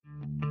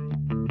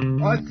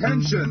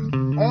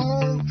Attention,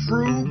 all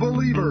true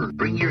believers.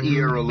 Bring your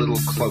ear a little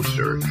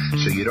closer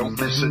so you don't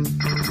miss a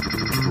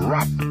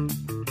drop.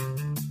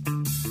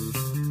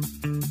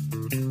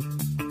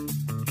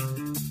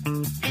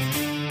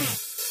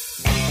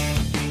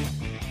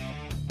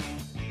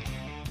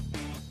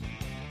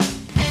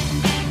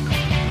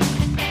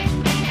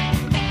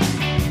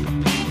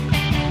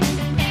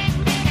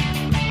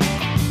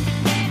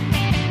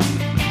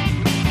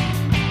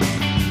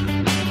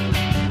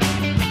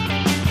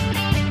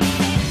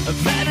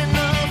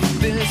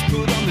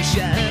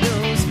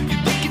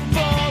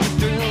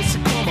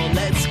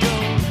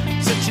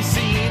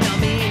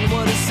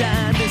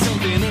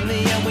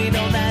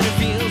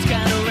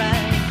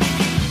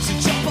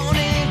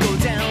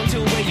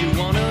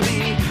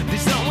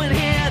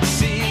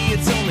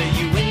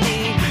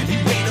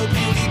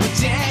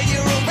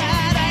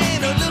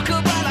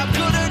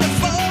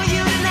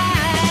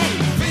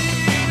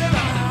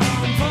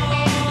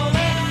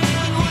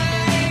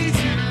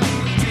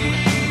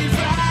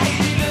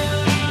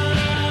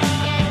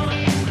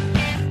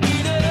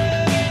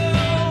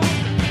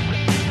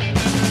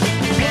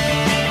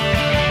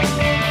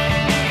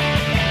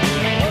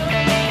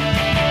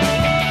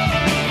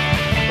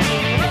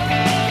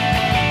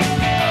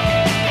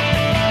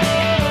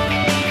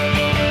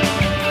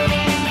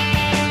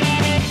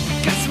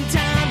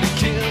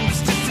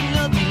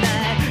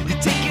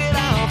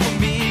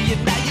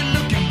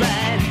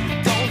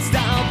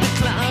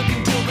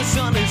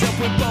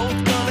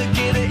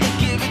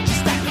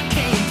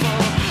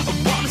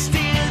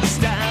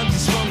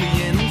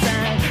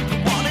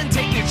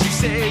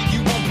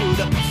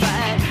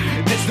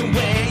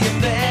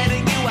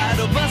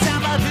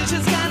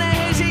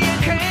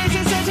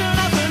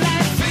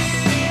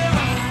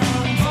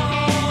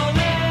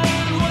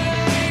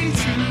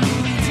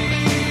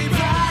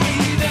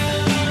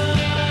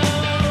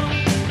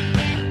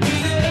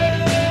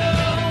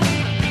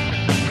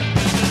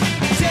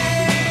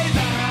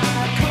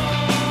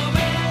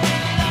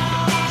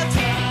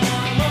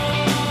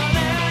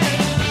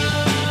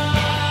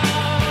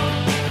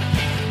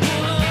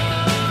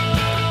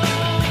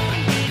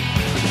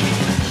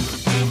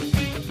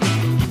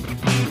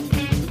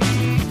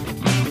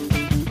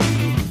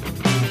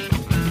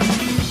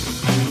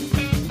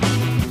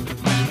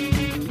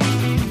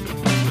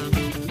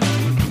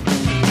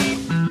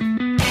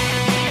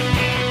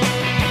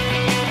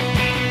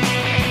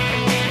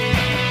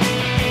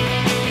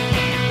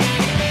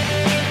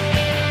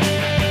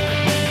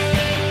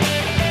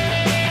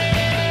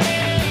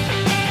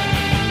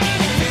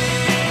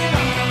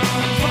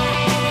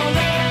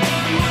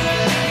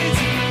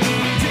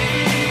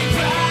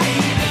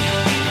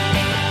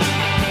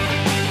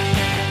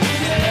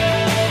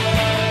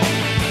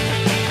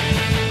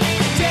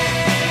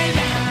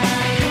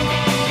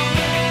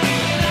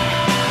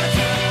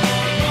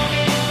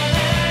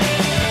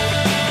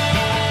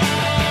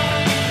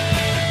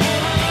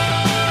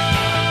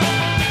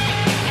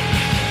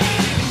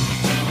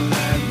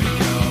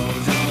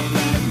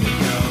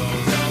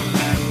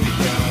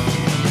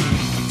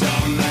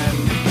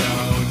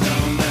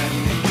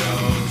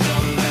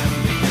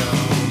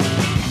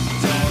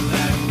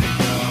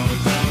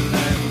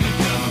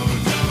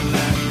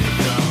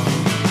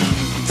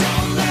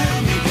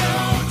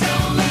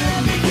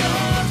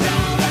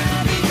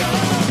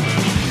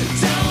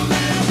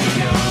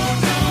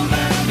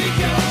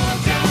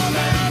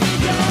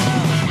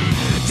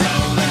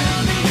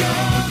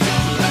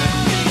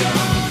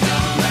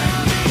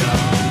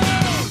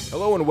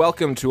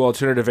 Welcome to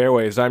Alternative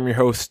Airwaves. I'm your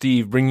host,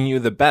 Steve, bringing you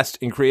the best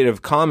in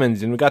Creative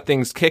Commons, and we got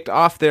things kicked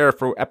off there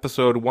for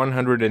episode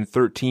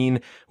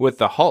 113 with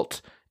The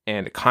Halt,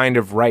 and Kind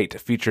of Right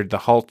featured The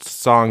Halt's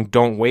song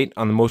Don't Wait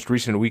on the most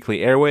recent weekly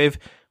airwave,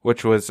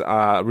 which was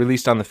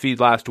released on the feed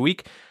last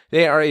week.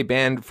 They are a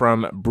band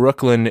from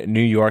Brooklyn, New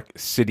York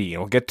City.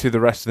 We'll get to the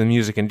rest of the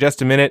music in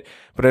just a minute,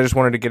 but I just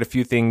wanted to get a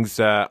few things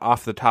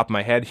off the top of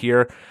my head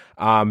here.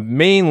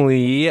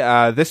 Mainly,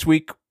 this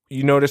week,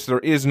 you notice there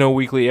is no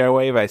weekly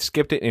airwave. I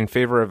skipped it in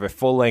favor of a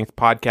full-length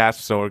podcast,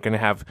 so we're going to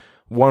have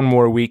one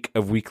more week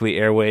of weekly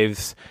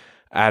airwaves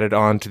added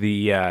on to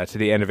the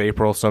end of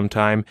April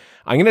sometime.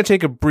 I'm going to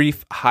take a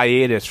brief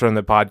hiatus from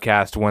the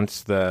podcast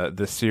once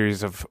the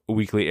series of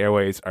weekly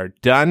airwaves are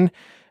done,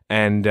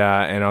 and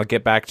I'll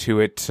get back to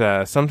it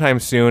sometime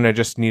soon. I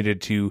just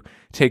needed to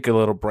take a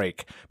little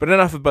break. But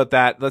enough about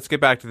that. Let's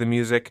get back to the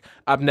music.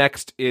 Up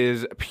next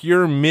is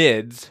Pure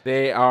Mids.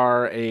 They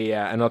are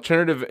an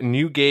alternative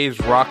new gaze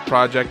rock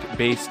project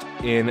based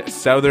in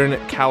Southern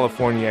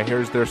California.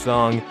 Here's their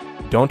song,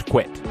 Don't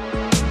Quit.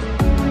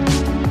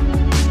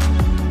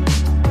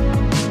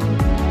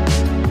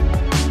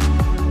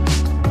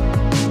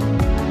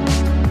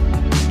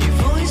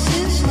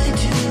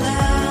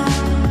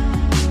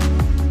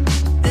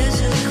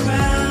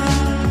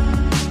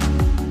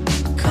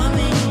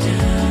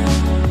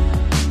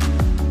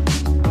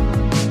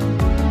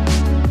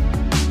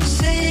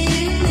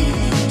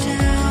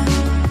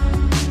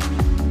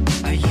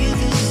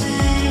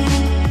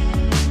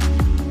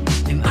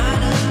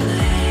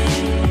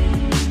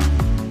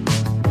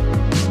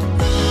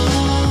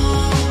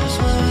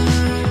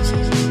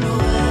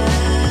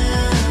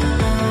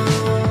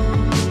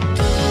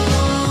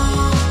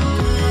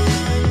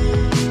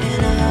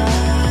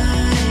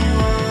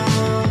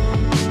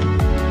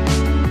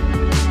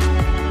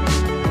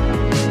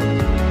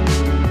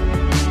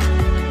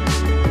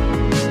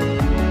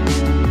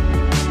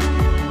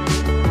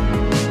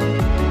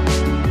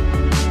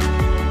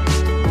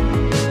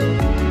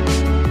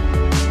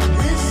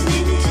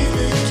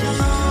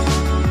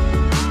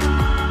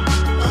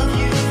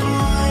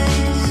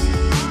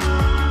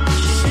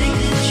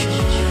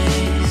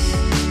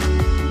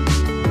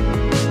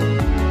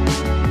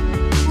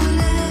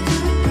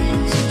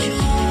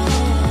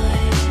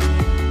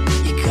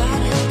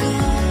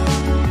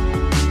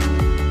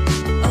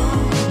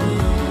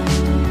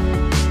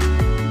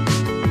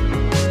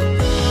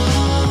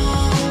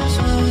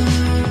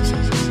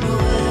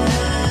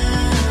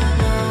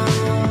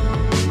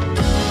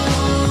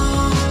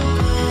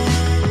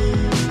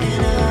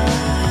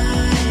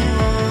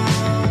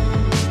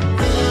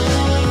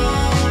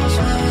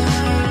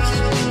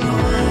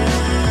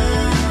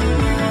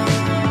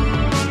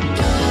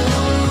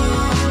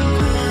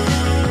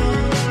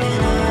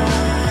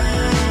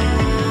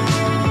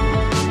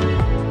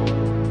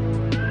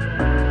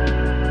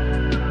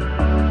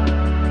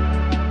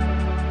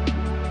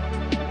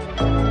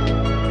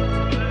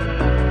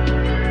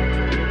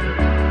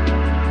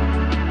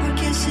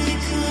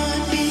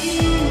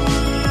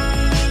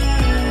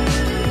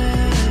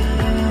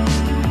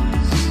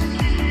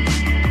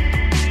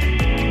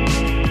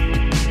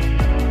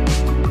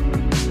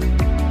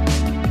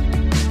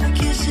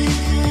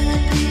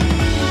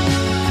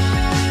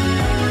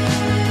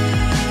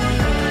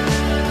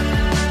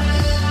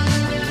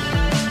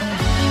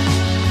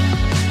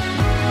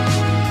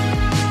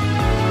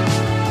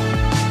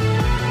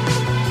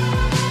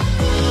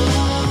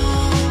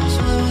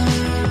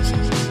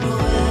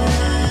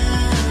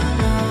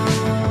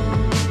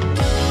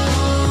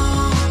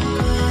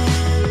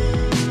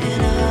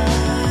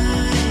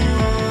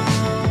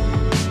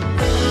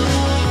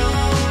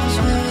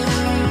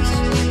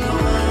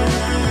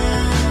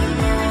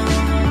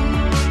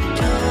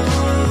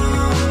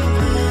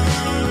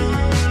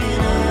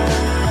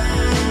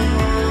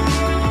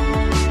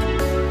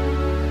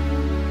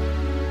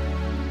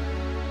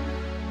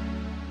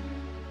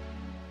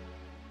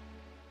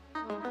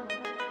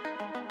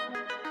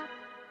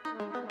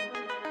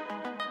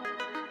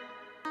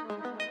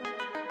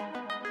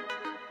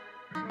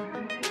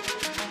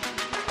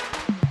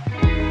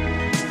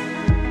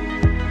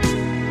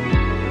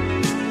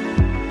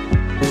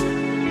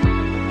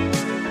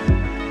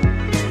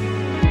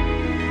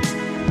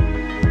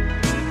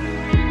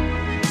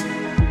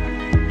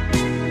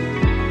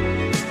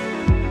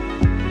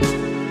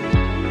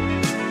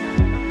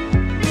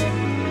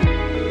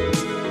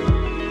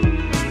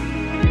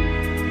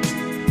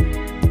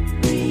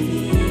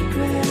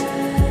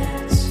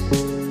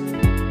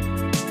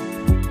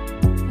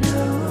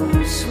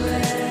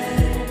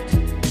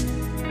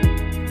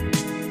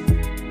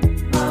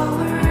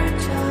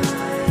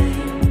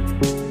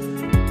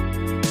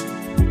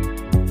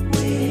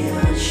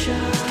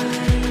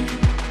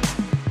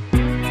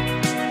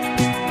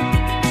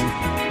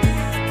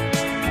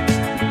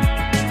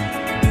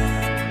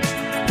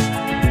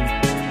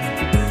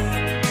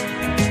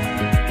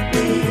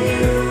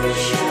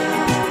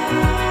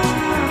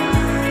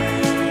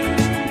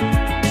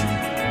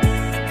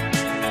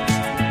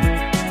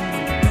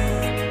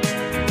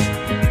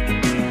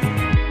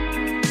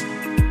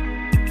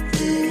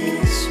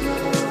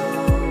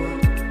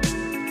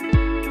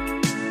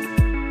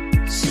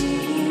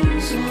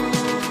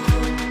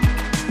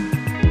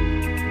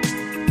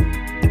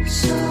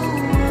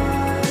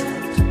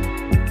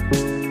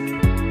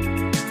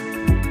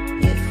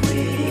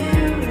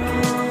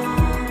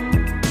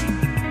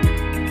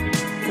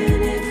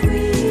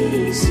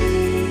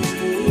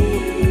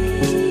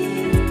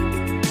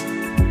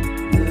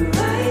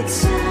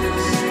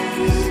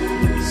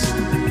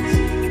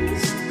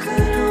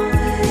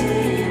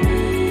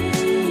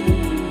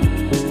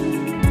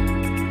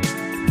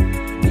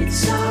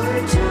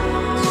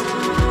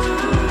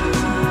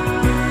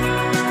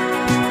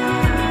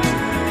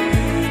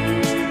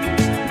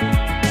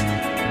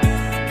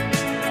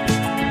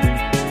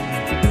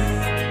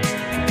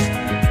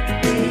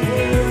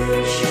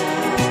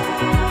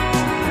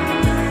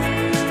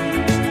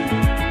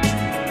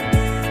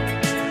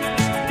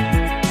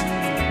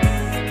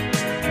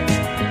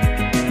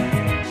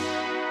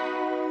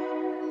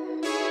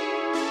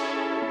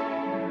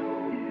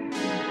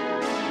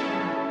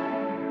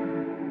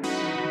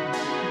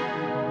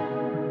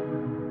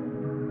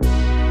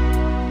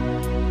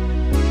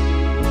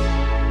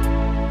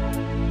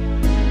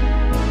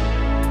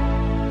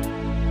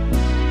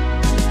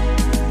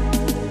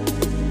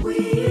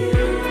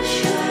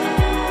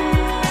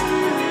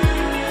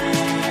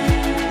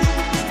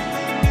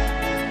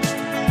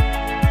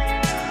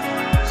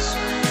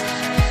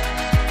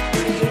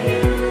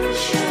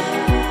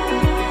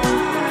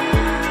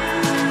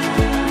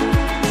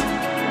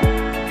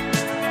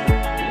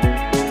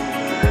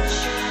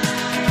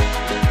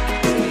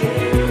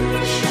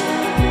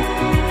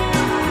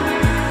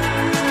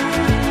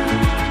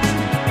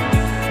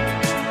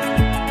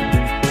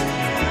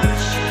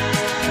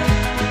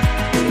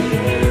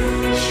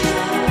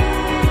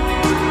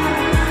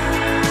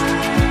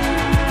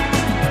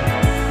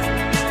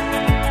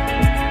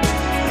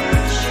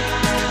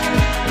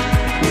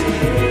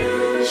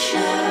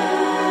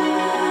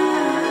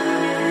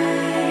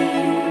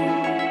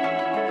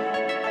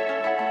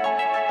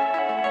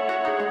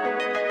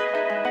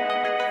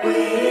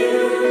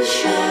 will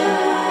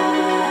shine.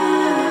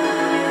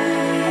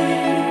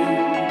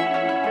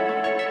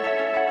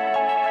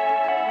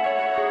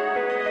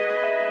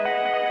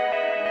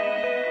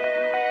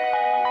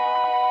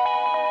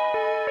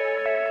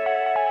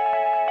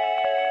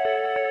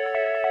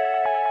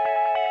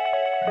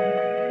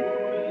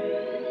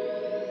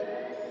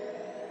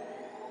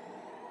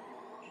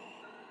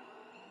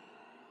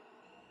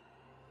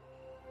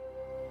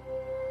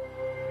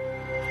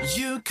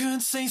 You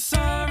could say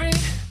sorry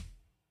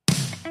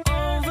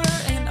over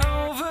and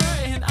over,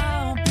 and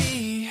I'll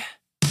be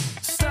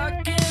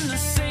stuck in the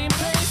same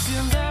place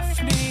you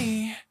left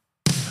me,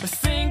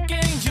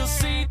 thinking you'll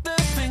see the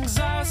things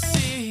I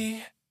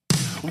see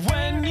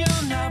when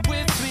you're not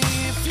with me.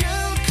 If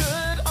you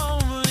could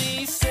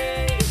only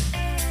say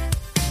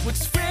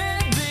what's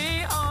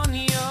really on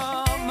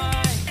your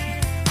mind,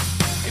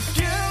 if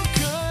you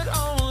could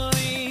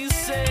only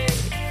say,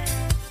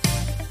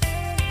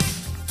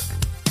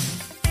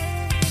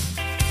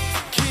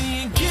 can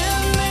you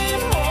give me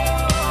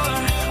more?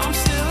 I'm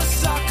still a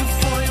sucker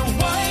for your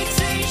white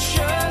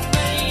t-shirt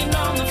laying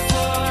on the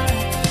floor.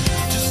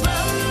 Just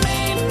let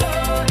me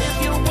know if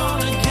you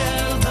wanna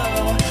get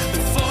low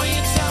before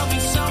you tell me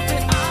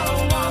something I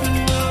don't wanna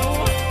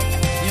know.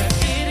 You're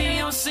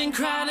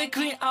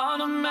idiosyncratically,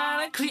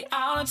 automatically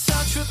out of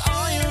touch with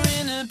all your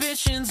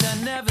inhibitions that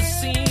never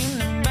seem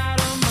to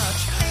matter much.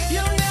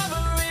 You never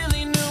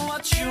really knew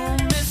what you were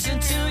missing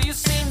till you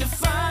seemed to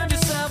find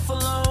yourself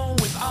alone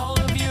with all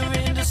of your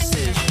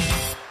indecision.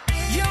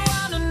 You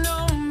ought to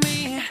know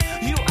me,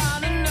 you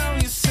ought to know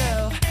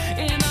yourself,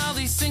 and all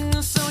these things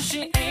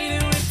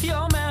associated with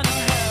your mental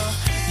health.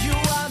 You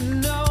ought to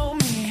know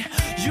me,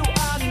 you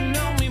ought to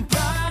know me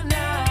by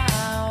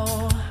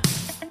now.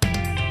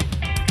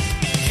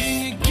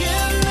 Can you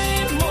give me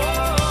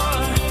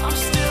more? I'm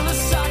still a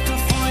sucker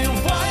for your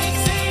white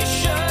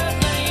t-shirt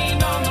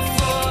laying on the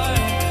floor.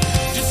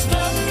 Just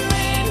let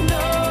me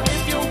know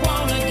if you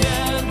wanna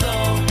get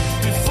low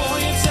before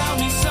you tell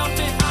me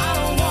something I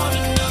don't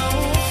wanna know.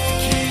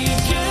 Can you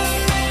give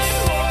me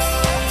more?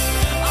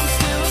 I'm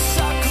still a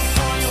sucker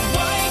for your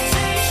white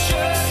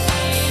t-shirt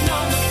laying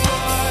on the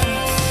floor.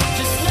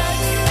 Just let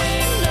me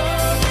know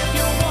if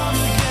you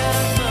wanna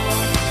get low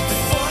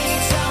before you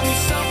tell me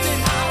something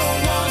I don't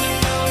wanna know.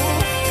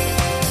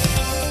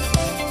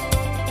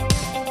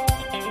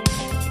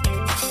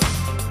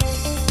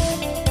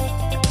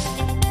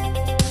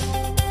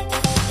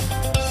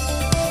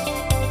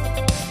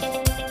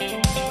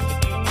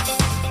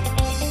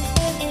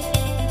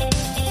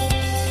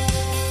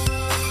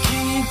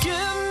 Can you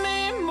give me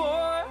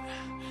more?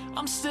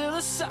 I'm still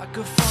a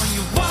sucker for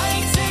your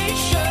white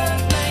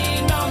t-shirt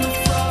laying on the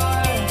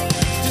floor.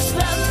 Just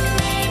let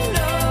me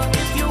know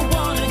if you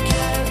wanna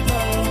get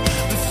low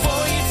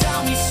before you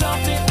tell me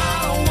something I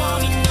don't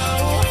wanna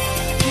know.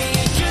 Can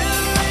you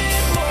give me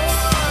more?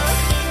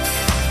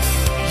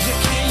 Yeah,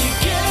 can you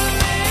give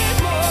me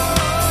more?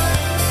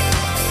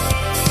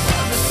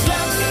 Just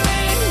let me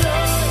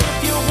know if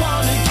you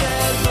wanna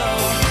get low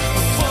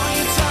before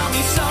you tell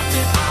me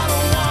something I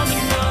don't wanna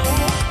know.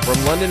 From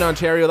London,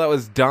 Ontario, that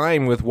was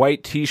Dime with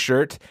White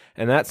T-Shirt,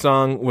 and that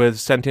song was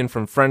sent in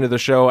from friend of the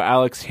show,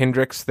 Alex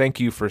Hendricks. Thank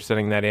you for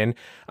sending that in.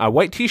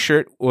 White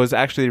T-Shirt was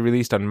actually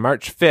released on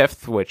March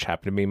 5th, which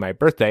happened to be my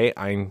birthday.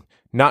 I'm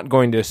not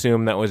going to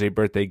assume that was a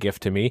birthday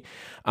gift to me.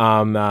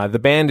 The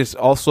band is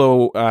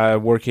also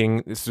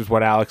working, this is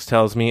what Alex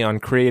tells me, on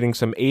creating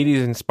some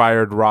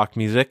 80s-inspired rock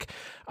music.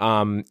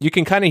 You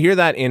can kind of hear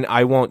that in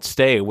I Won't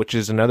Stay, which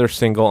is another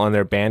single on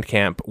their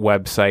Bandcamp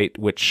website,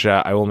 which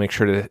I will make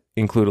sure to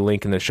include a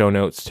link in the show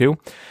notes too.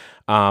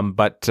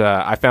 But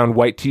I found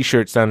White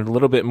T-Shirt sounded a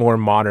little bit more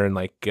modern,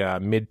 like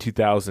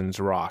mid-2000s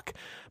rock.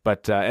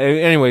 But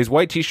anyways,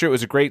 White T-Shirt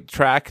was a great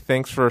track.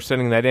 Thanks for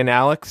sending that in,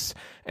 Alex.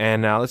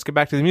 And let's get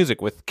back to the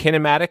music with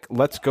Kinematic,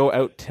 Let's Go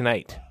Out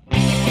Tonight.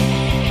 Let's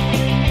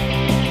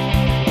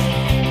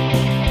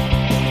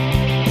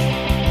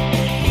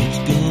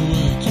go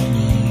out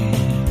tonight.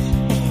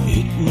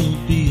 It will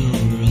be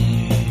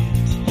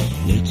alright.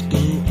 Let's go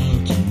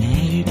out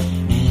tonight.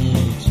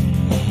 Out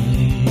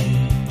tonight.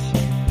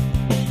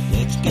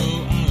 Let's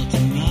go out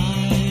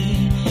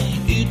tonight.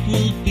 It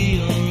will be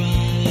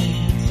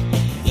alright.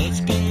 Let's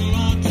go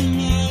out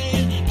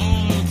tonight.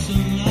 Out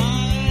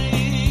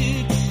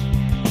tonight.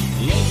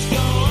 Let's go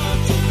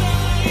out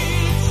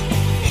tonight.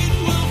 It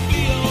will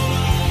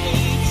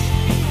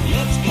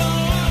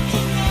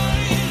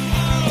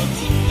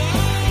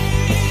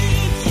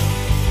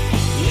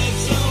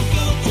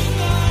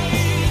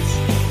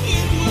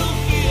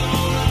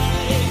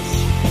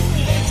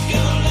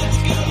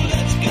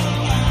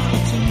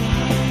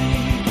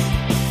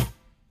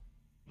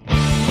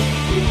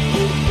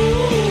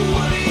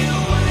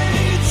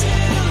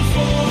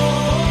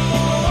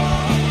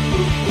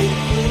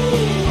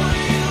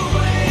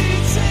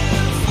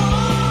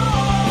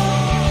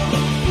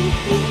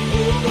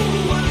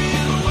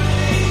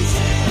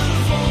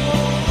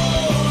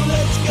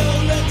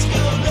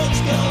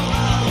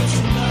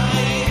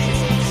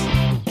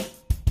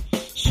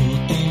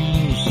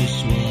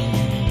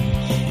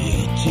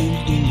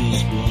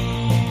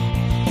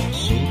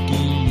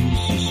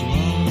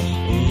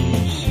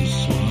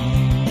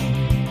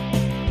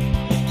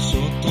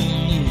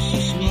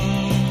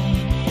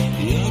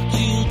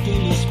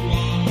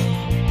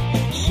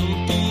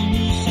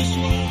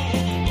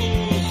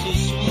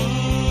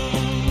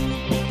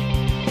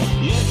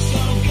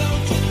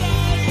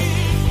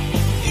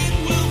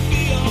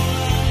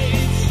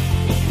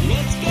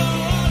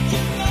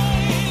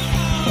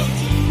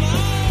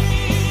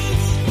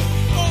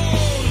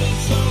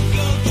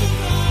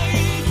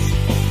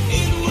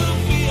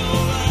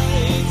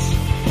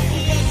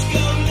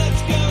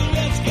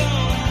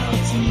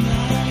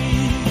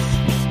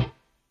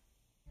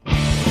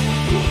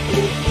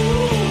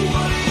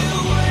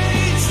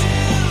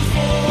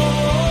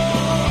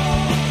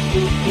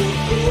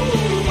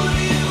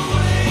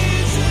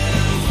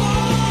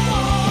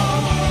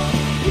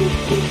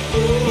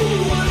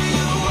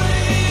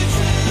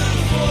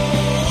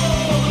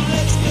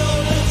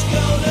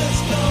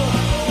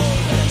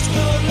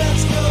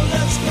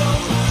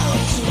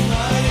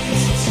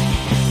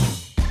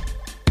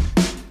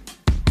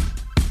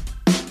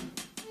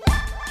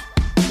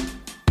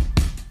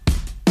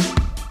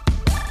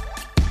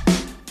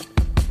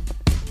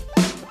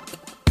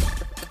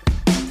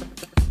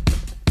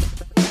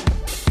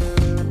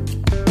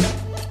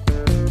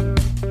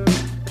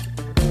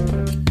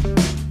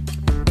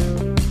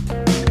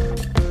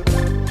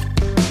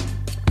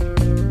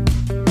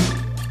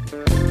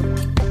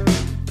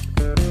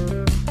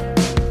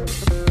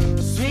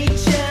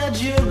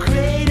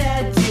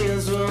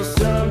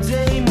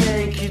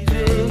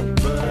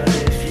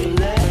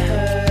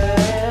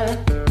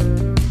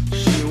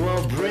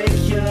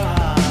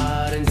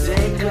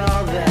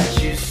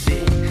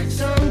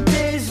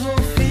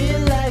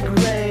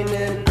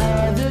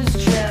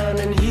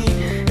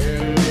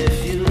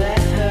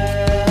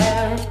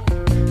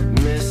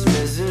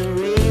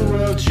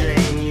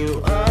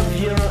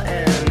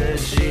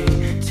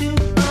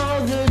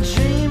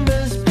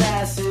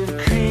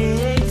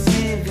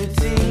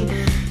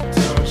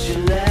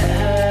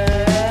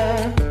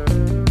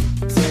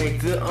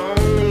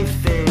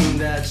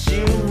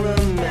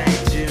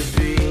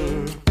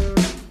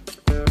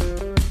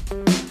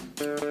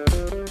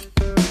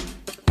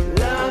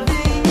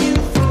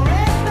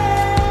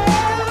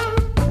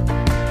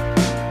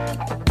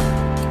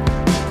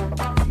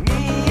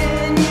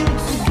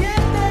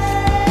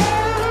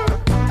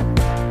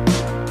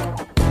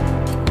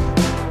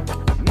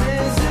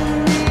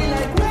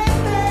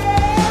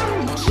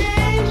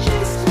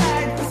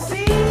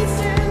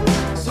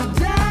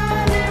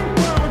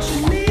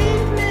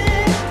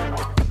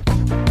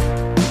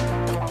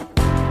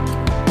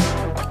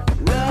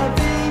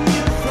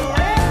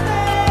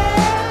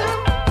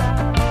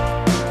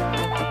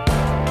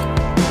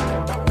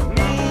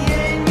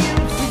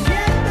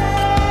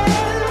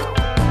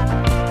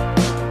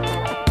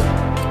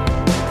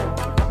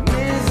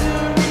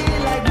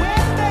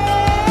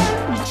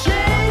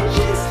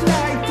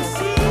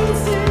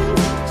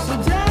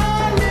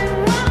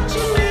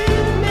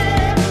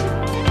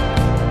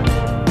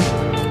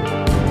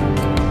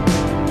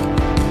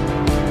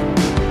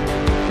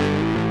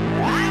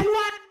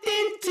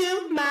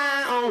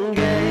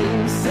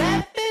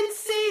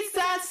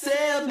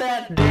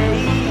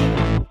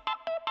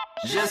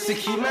just to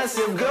keep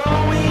myself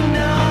going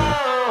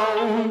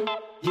on.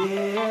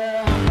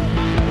 Yeah.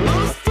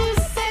 Who's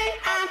to say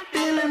I'm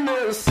feeling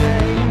the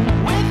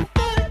same with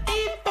the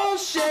evil,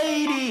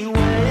 shady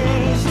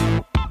ways,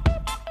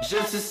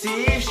 just to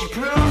see if she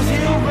proves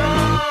you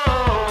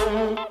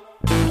wrong.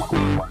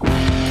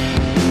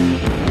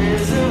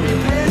 Misery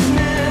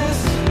business.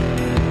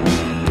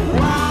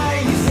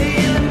 Why you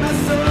stealing my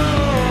soul?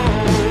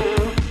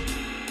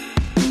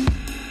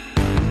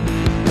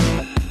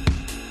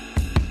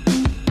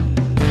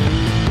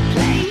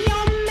 Play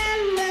your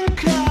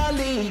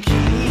melancholy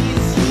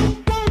keys. You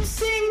won't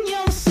sing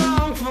your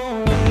song for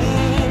me,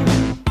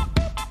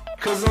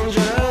 'cause I'm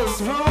just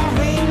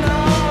moving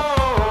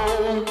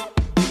on.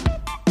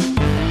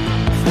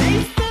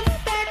 Face the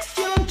facts,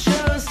 you're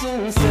just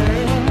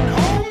insane.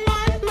 Oh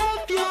my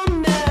love, you'll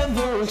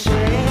never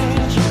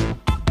change,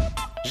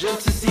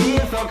 just to see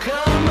if I'll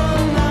come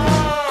along.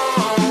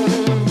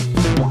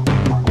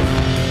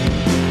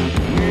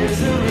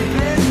 Misery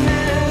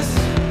business.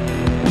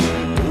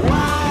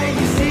 Why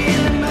you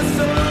stealing my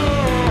soul?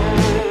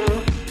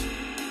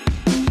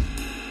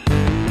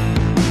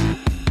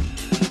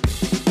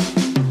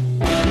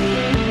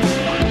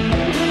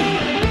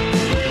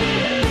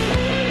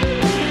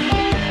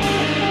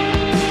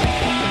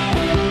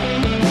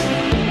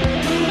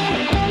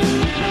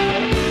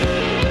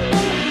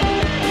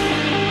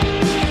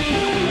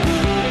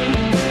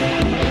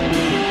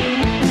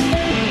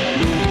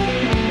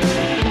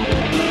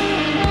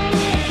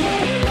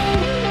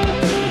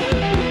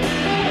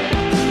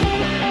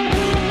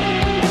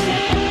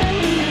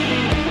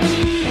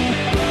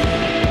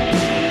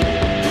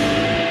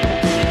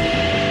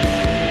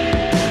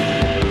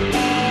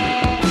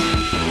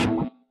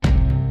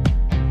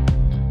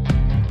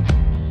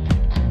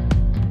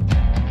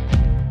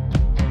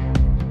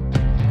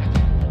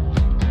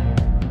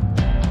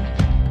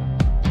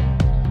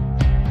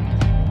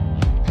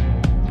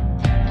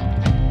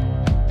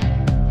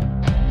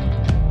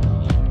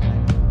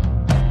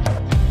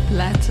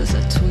 Letters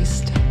are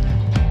twisted,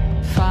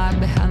 fire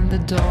behind the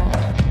door,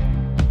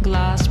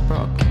 glass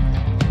broken,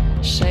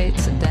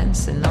 shades are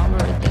dancing over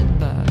a dead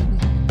bird.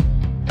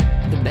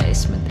 The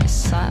basement is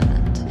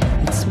silent,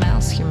 it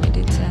smells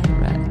humidity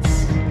and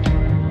rats.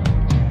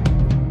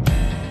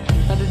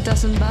 But it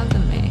doesn't bother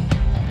me,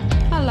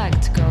 I like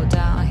to go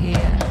down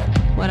here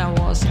when I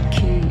was a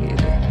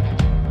kid.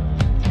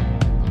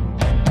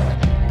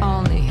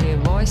 Only hear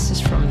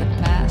voices from the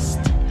past,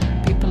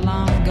 people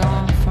long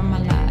gone from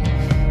my life,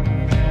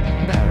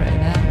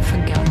 buried and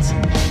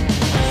forgotten.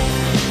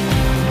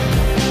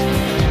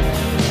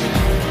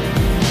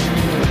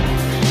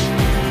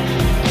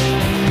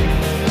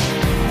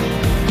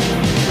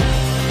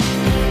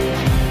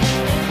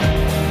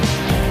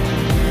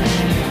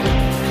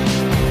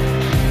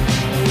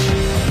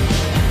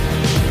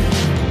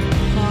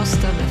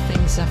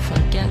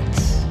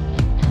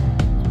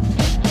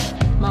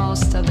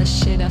 the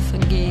shit I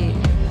forgive.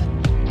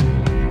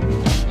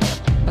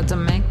 But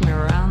don't make me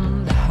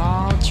run the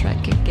whole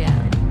track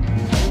again.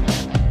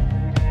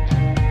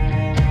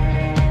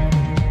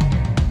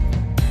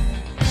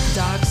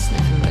 Dog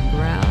sniffing the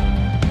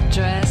ground,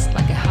 dressed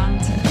like a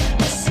hunter,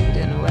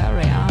 sitting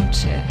weary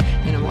armchair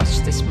in a watch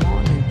this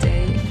morning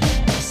day.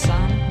 No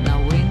sun, no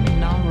wind,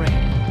 no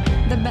rain.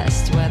 The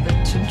best weather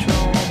to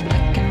draw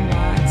black and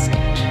white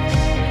sketches.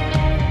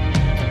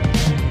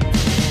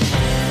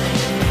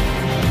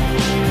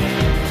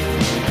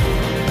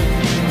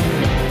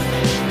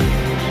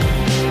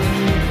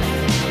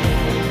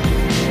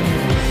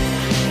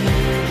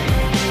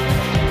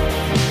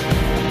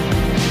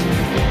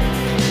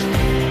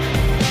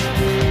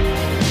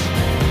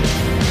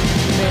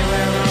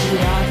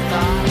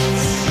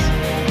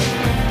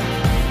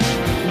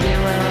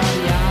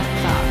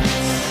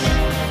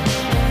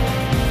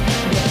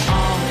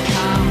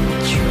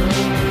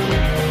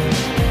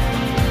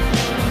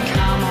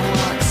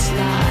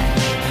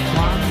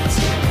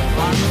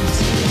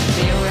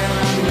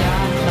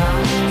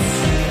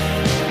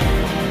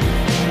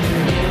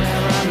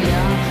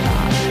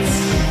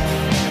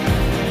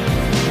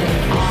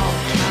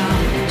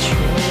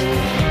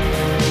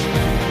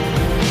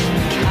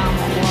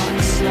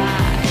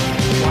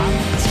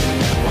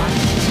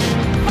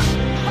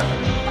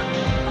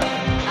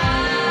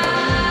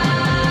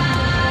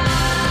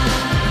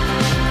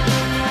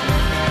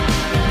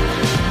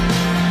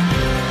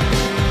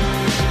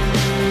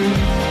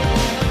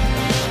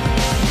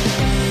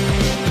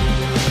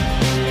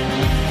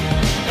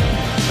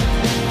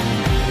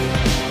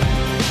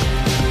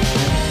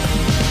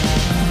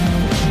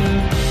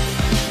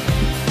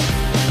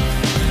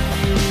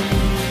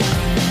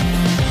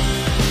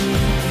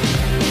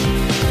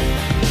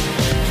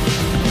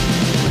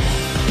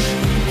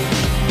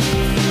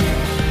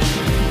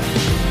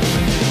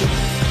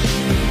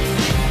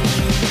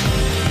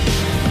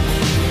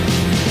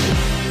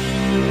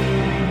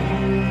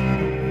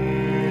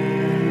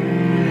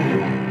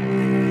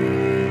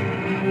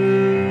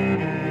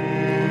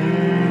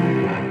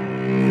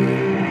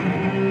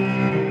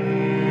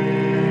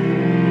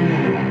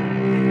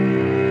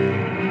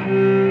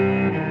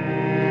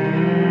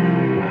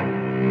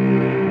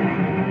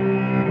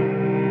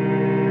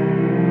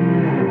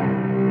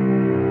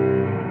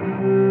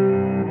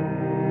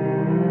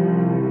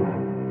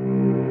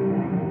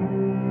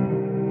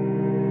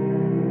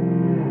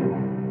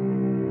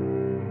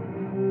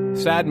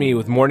 Sad Me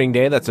with Morning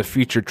Day. That's a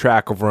featured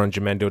track over on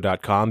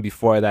Jamendo.com.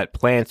 Before that,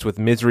 Plants with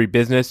Misery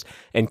Business,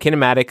 and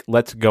Kinematic,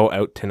 Let's Go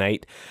Out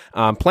Tonight.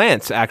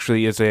 Plants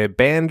actually is a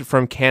band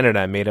from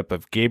Canada made up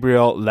of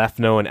Gabriel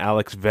Lefno and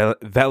Alex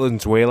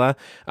Valenzuela.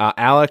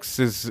 Alex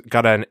has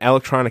got an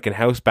electronic and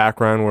house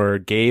background, where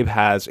Gabe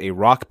has a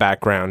rock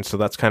background, so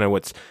that's kind of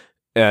what's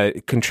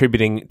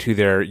contributing to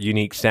their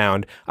unique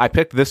sound. I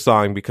picked this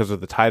song because of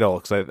the title,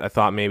 because I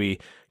thought maybe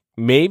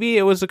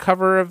it was a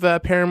cover of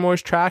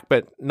Paramore's track,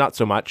 but not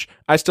so much.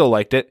 I still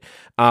liked it.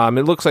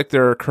 It looks like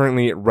they're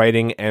currently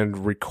writing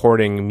and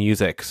recording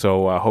music,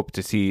 so I hope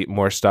to see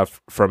more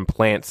stuff from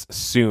Plants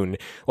soon.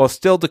 Well,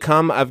 still to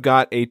come, I've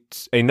got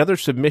another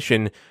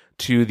submission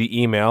to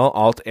the email,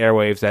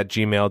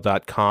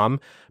 altairwaves@gmail.com,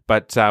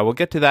 but we'll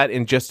get to that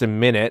in just a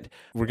minute.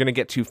 We're going to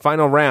get to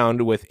Final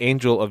Round with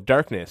Angel of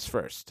Darkness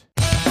first.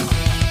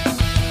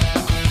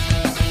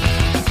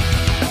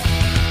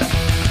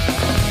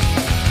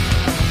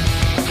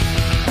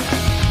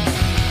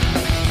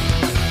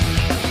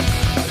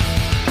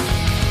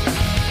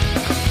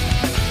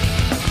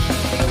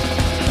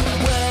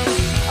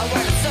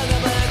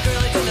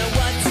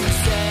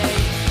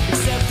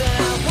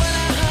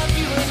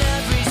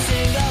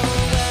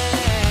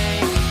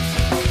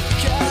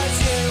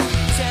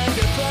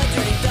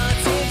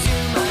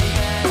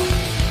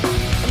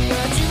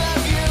 But you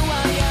have you, I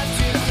have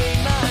to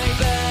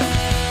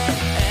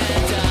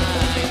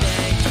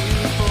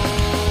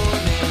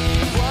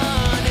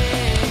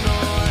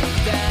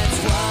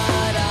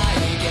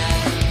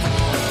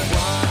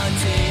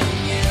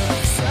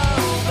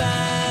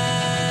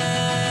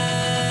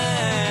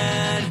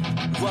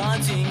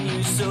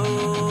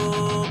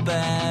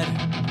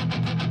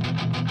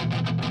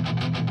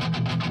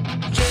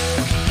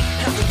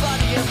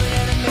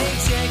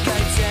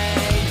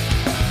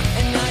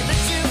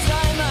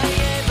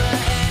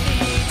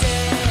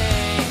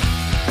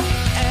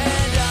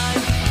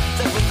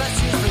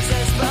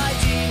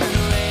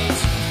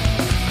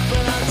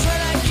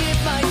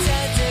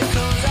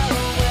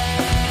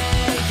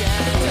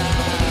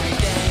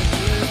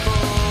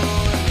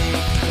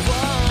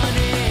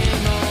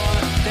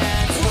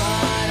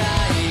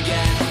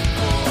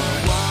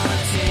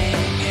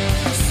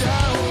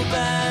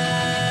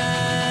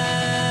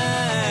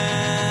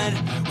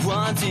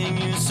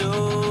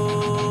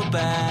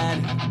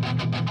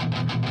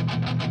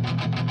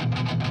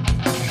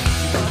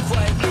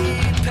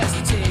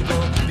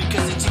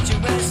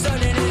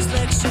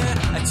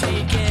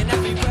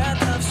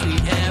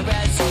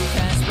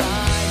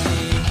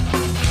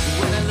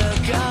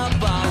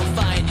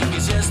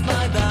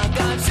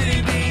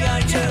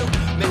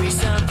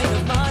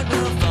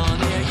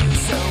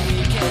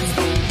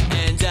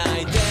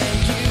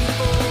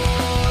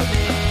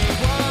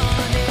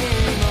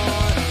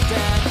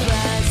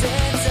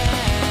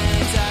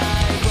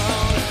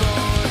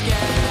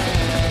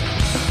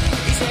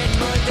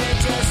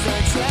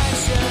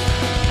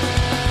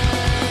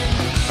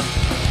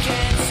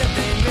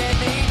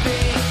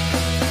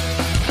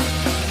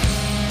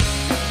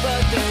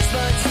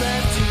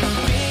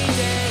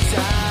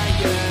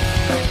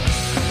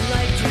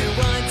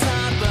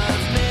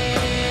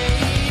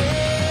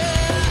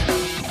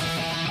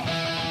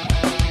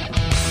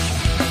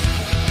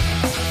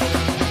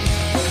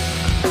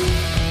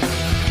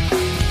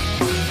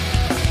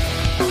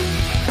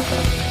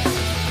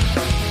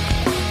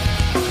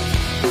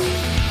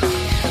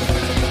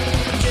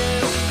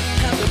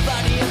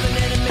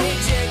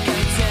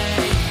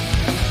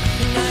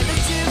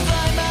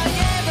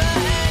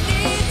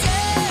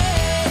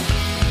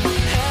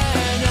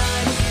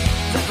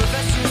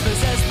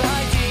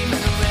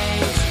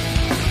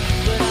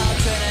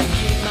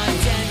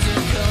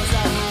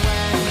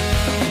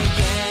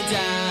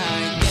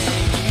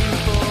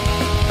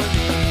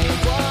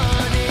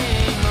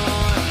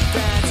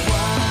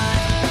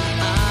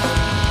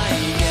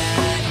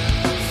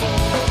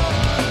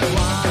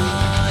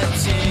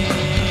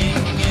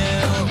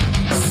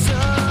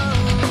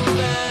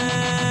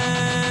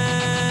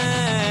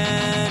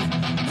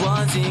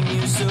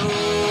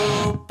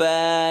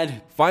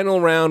bad.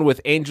 Final round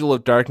with Angel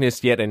of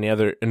Darkness, yet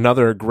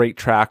another great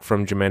track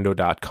from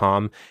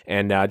Jamendo.com.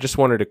 And just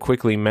wanted to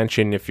quickly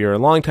mention, if you're a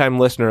longtime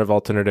listener of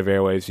Alternative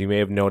Airwaves, you may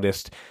have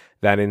noticed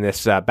that in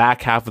this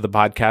back half of the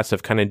podcast,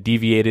 I've kind of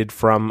deviated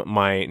from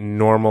my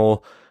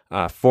normal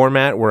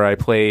format where I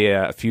play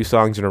a few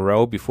songs in a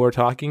row before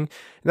talking.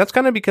 And that's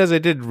kind of because I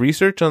did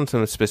research on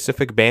some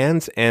specific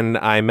bands and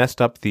I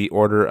messed up the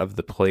order of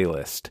the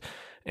playlist.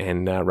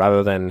 And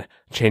rather than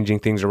changing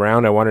things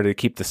around, I wanted to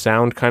keep the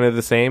sound kind of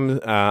the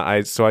same.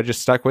 So I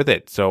just stuck with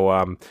it.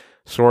 So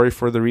sorry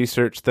for the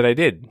research that I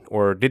did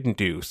or didn't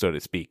do, so to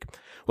speak.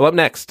 Well, up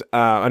next,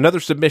 another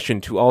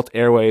submission to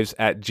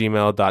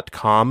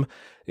altairwaves@gmail.com.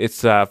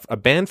 It's a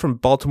band from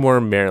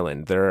Baltimore,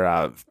 Maryland.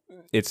 They're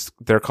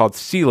called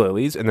Sea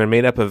Lilies, and they're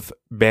made up of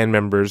band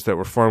members that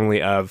were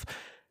formerly of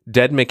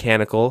Dead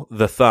Mechanical,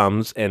 The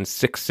Thumbs, and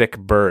Sick Sick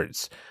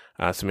Birds.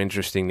 Some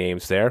interesting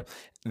names there.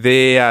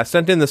 They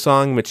sent in the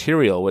song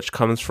Material, which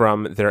comes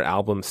from their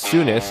album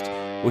Soonest,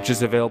 which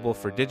is available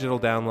for digital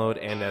download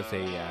and as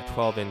a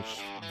 12-inch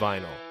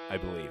vinyl, I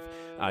believe.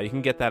 You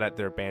can get that at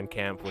their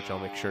Bandcamp, which I'll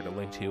make sure to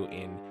link to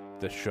in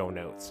the show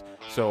notes.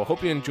 So I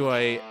hope you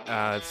enjoy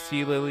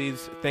Sea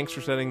Lilies. Thanks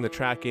for sending the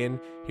track in.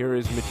 Here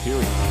is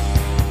Material.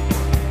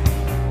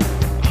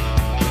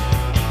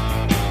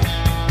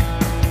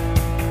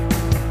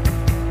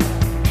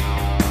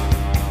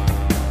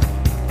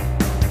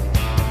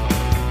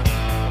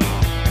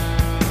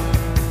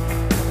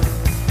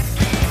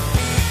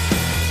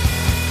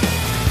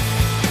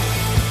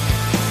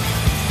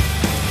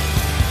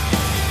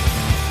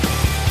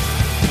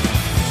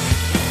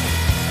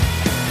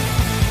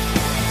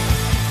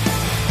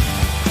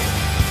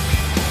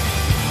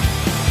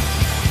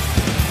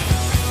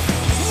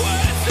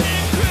 Words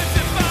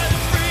encrypted by the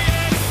free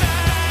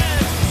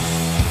inside.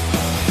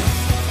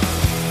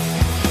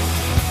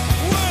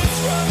 Words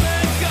from the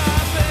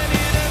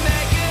company to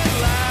make it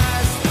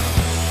last.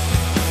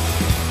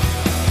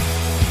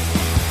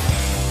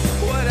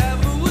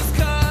 Whatever was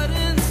cut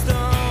in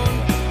stone,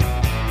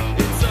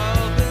 it's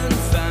all been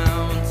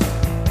found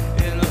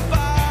in the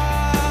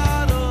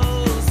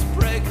bottles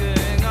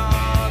breaking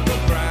on the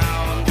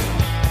ground.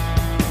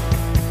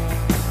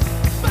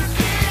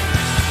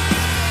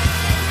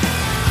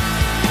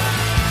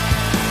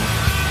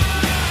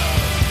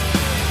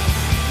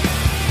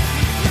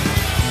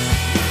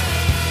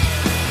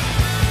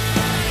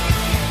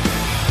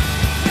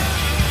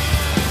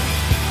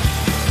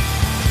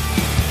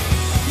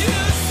 You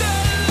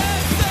said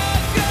let's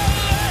all go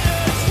let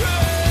it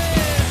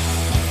trade.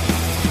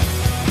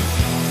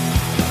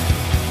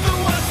 The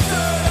one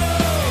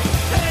turtle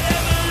and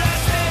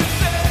everlasting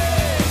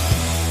fate.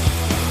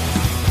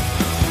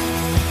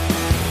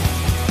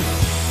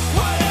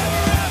 Whatever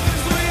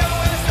happens, we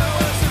always know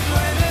what to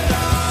blame it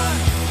on.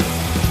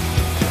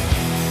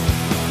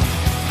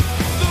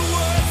 The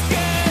words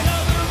get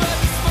older, but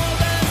the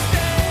smallest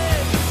day.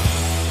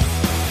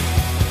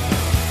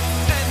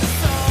 And the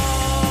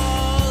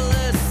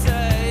soulless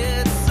say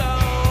it's so.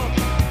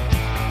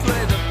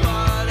 Play the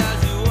part as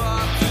you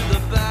walk to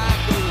the back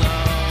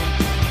alone.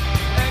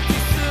 Empty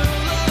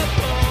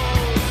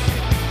syllables.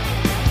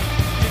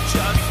 You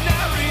just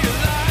now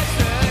realize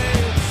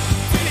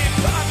deep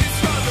pockets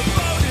from the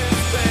bonus,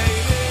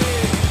 baby.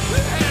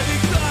 The heavy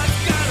thoughts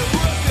gotta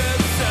work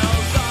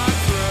themselves on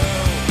through.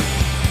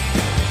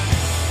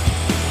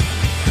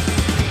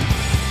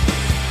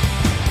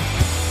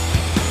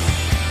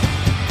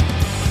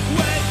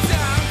 Went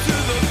down to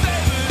the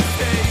favorite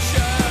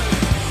station.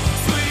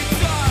 Sweet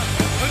talk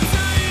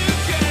until you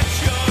get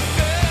your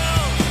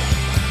fill.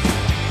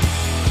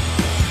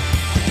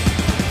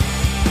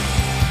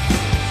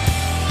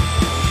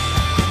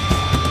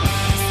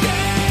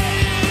 Stay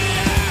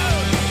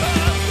out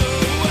of the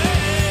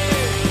way.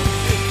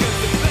 'Cause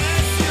the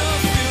best you'll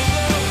feel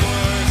the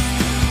worst.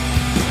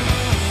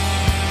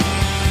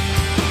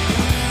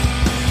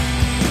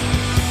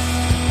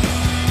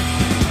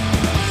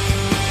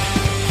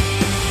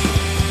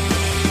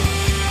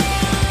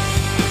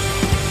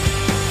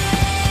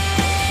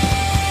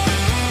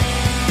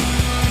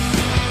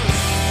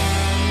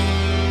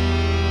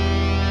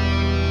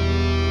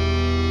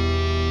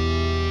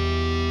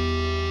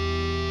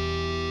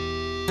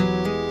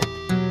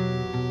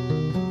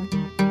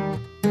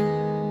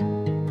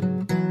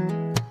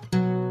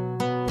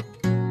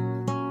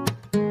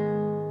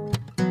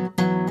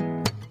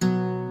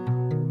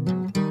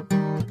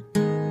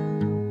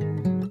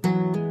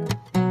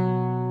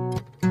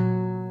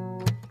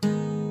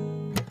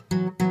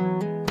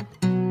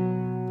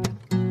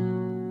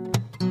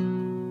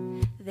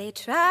 They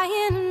try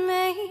and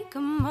make a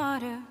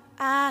martyr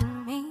out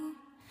of me,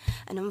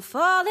 and I'm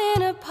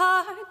falling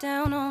apart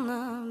down on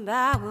the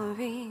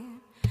Bowery,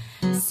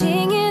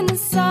 singing the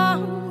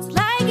songs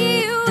like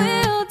you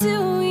will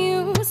do.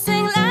 You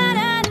sing la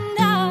da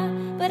da,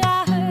 but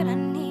I heard I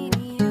need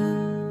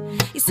you.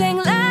 You sing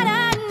la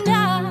da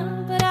da,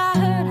 but I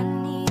heard I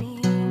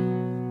need you.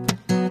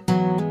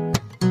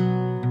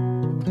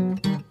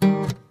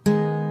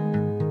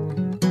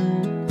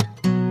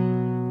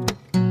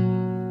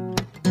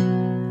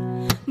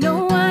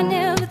 No, I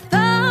never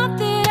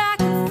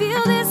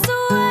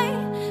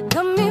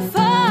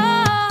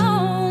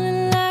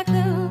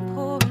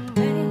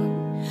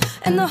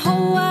and the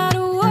whole wide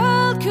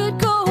world could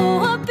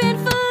go up in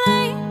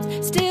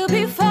flames, still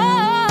be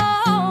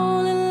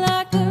falling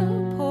like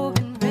the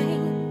pouring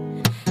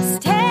rain,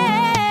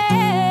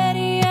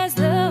 steady as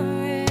the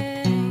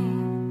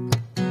rain.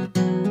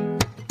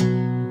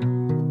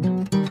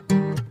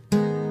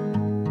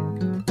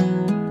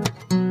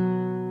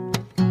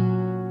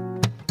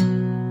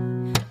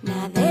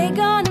 Now they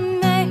gonna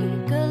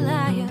make a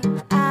liar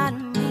out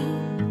of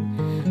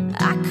me.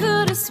 I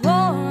could have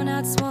sworn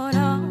I'd sworn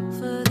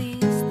off of these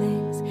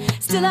things.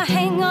 Still I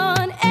hang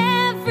on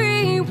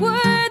every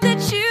word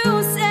that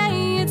you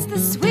say. It's the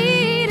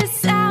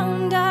sweetest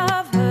sound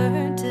I've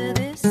heard to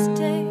this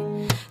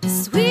day. The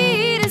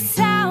sweetest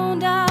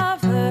sound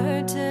I've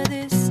heard to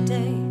this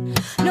day.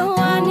 No,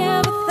 I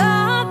never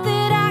thought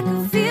that I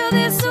could feel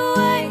this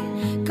way.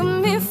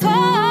 Come me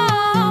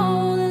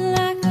falling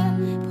like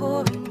the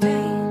pouring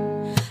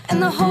rain,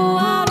 and the whole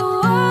wide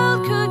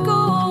world could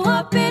go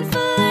up in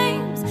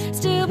flames,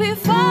 still be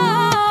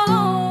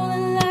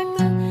falling like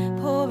the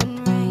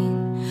pouring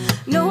rain.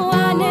 No,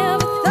 I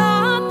never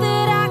thought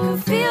that I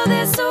could feel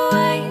this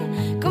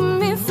way. Come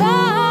me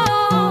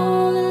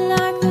falling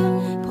like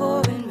the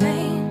pouring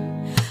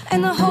rain,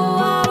 and the whole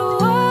wide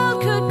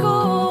world could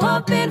go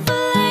up in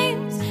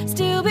flames,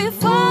 still be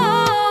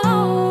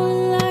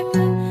falling like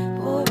the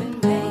pouring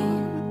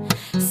rain,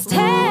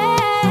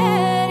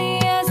 steady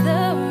as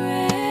the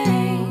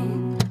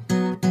rain.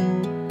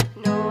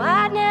 No,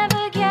 I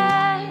never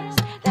guessed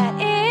that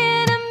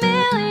in a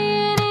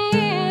million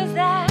years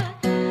that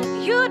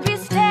you'd be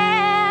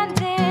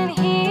standing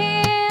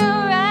here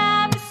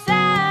right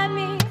beside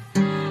me,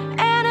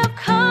 and I've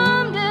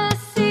come to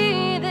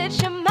see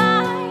that you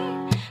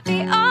might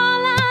be all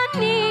I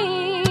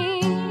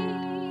need.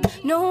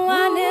 No,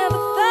 I never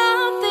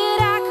thought that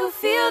I could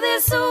feel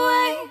this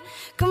way.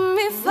 Come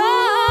me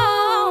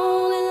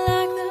falling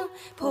like the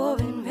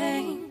pouring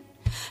rain,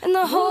 and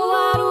the whole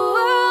wide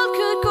world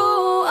could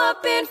go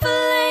up in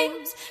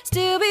flames,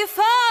 still be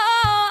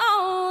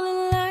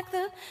falling like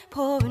the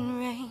pouring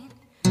rain.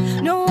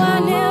 No, I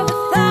never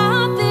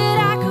thought that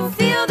I could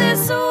feel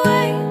this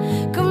way.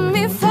 Come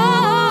me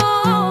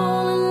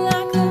falling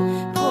like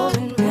the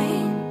pouring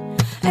rain,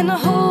 and the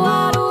whole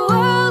wide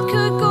world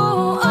could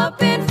go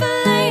up in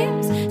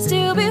flames,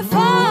 still be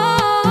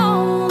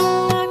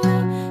falling like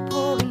the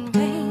pouring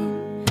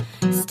rain,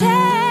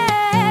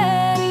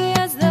 steady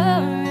as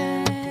the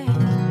rain.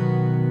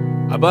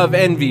 Above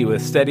Envy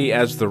with Steady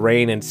as the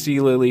Rain, and Sea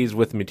Lilies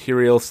with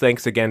Materials.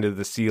 Thanks again to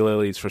the Sea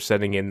Lilies for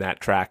sending in that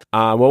track.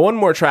 Well, one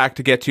more track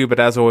to get to, but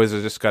as always,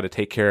 I just got to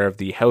take care of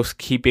the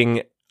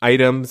housekeeping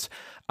items.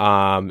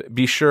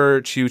 Be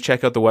sure to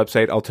check out the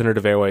website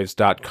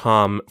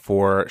alternativeairwaves.com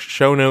for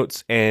show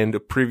notes and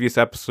previous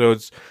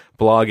episodes,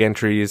 blog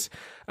entries,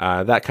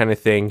 that kind of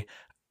thing.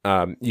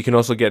 You can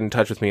also get in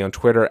touch with me on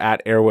Twitter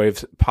at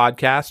Airwaves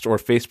Podcast or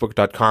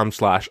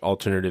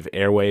Facebook.com/Alternative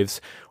Airwaves,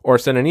 or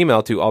send an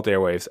email to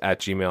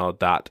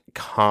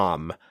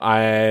altairwaves@gmail.com.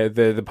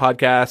 The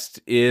podcast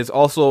is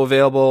also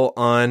available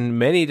on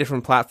many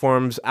different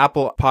platforms: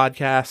 Apple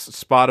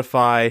Podcasts,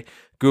 Spotify,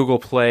 Google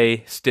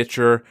Play,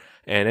 Stitcher,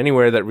 and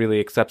anywhere that really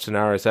accepts an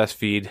RSS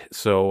feed.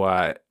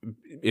 So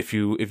if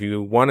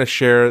you want to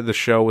share the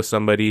show with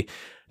somebody,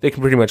 they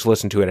can pretty much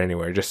listen to it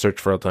anywhere. Just search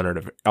for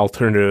alternative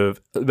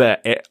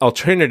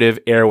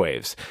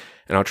airwaves,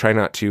 and I'll try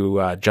not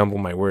to jumble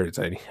my words.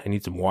 I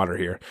need some water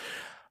here.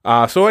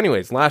 So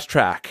anyways, last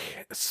track,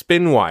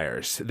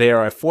 Spinwires. They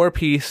are a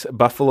 4-piece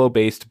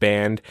Buffalo-based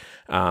band,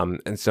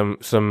 and some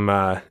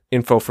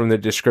info from the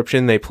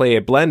description. They play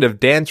a blend of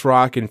dance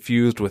rock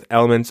infused with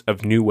elements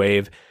of new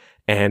wave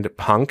and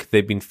punk.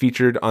 They've been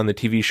featured on the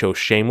TV show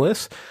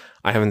Shameless.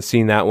 I haven't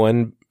seen that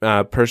one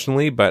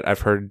personally, but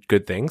I've heard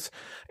good things.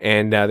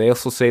 And they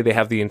also say they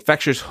have the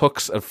infectious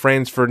hooks of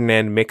Franz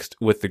Ferdinand mixed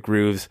with the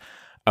grooves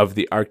of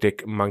the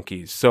Arctic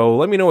Monkeys. So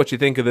let me know what you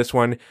think of this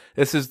one.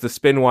 This is the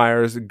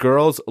Spinwires,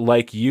 Girls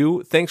Like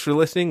You. Thanks for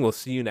listening. We'll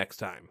see you next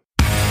time.